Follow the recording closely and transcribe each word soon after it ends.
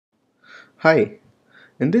Hi,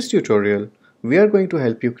 in this tutorial, we are going to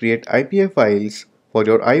help you create IPA files for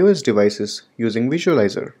your iOS devices using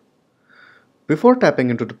Visualizer. Before tapping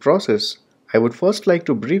into the process, I would first like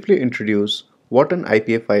to briefly introduce what an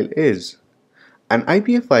IPA file is. An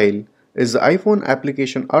IPA file is the iPhone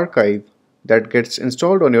application archive that gets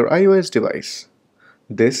installed on your iOS device.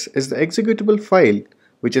 This is the executable file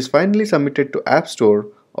which is finally submitted to App Store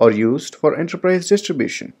or used for enterprise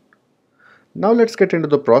distribution. Now let's get into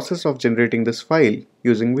the process of generating this file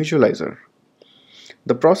using Visualizer.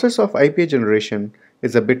 The process of IPA generation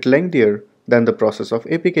is a bit lengthier than the process of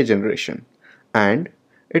APK generation, and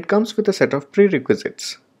it comes with a set of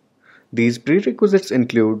prerequisites. These prerequisites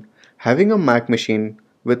include having a Mac machine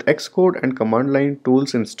with Xcode and command line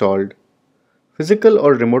tools installed, physical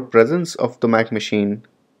or remote presence of the Mac machine,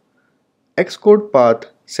 Xcode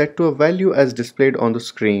path set to a value as displayed on the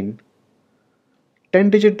screen,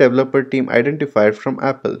 10-digit developer team identifier from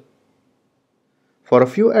Apple. For a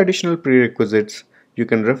few additional prerequisites, you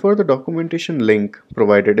can refer the documentation link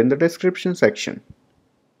provided in the description section.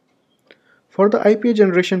 For the IPA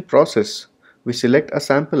generation process, we select a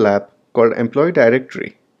sample app called Employee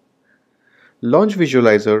Directory. Launch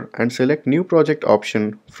Visualizer and select New Project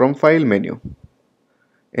option from File menu.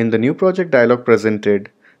 In the New Project dialog presented,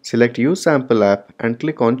 select Use Sample App and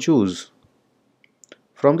click on Choose.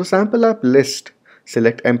 From the sample app list,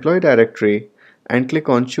 select Employee Directory and click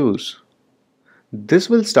on Choose. This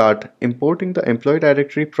will start importing the Employee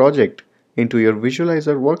Directory project into your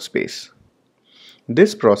Visualizer workspace.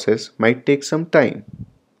 This process might take some time.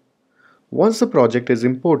 Once the project is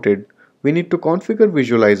imported, we need to configure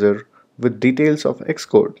Visualizer with details of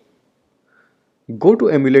Xcode. Go to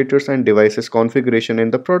Emulators and Devices configuration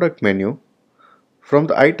in the product menu. From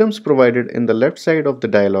the items provided in the left side of the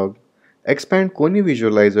dialog, expand Kony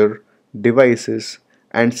Visualizer, Devices,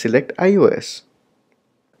 and select iOS.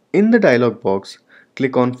 In the dialog box,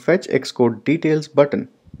 click on Fetch Xcode Details button.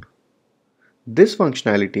 This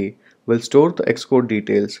functionality will store the Xcode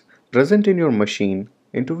details present in your machine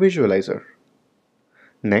into Visualizer.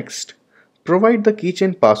 Next, provide the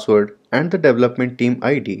keychain password and the development team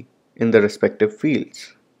ID in the respective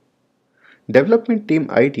fields. Development team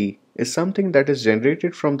ID is something that is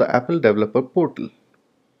generated from the Apple Developer Portal.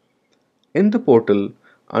 In the portal,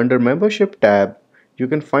 under Membership tab, you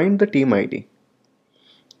can find the team ID.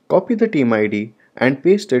 Copy the team ID and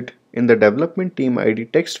paste it in the Development Team ID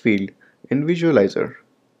text field in Visualizer.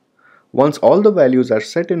 Once all the values are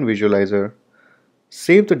set in Visualizer,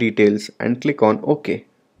 save the details and click on OK.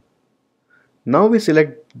 Now we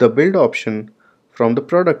select the build option from the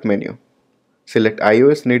product menu. Select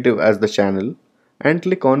iOS native as the channel and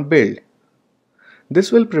click on build.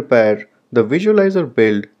 This will prepare the Visualizer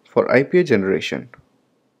build for IPA generation.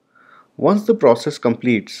 Once the process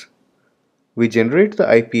completes, we generate the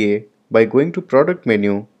IPA by going to product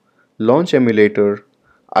menu, launch emulator,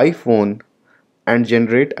 iPhone, and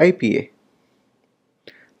generate IPA.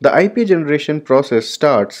 The IPA generation process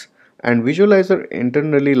starts and Visualizer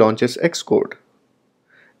internally launches Xcode.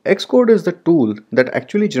 Xcode is the tool that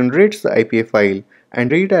actually generates the IPA file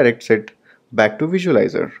and redirects it back to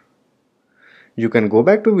Visualizer. You can go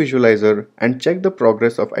back to Visualizer and check the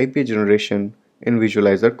progress of IPA generation in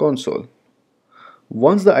Visualizer console.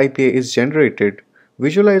 Once the IPA is generated,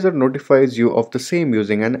 Visualizer notifies you of the same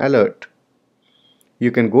using an alert.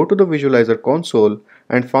 You can go to the Visualizer console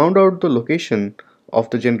and find out the location of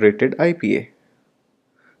the generated IPA.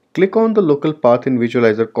 Click on the local path in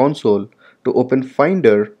Visualizer console to open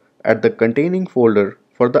Finder at the containing folder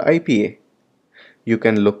for the IPA. You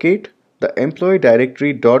can locate the employee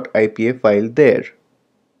directory.ipa file there.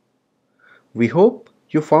 We hope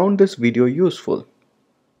you found this video useful.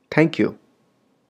 Thank you.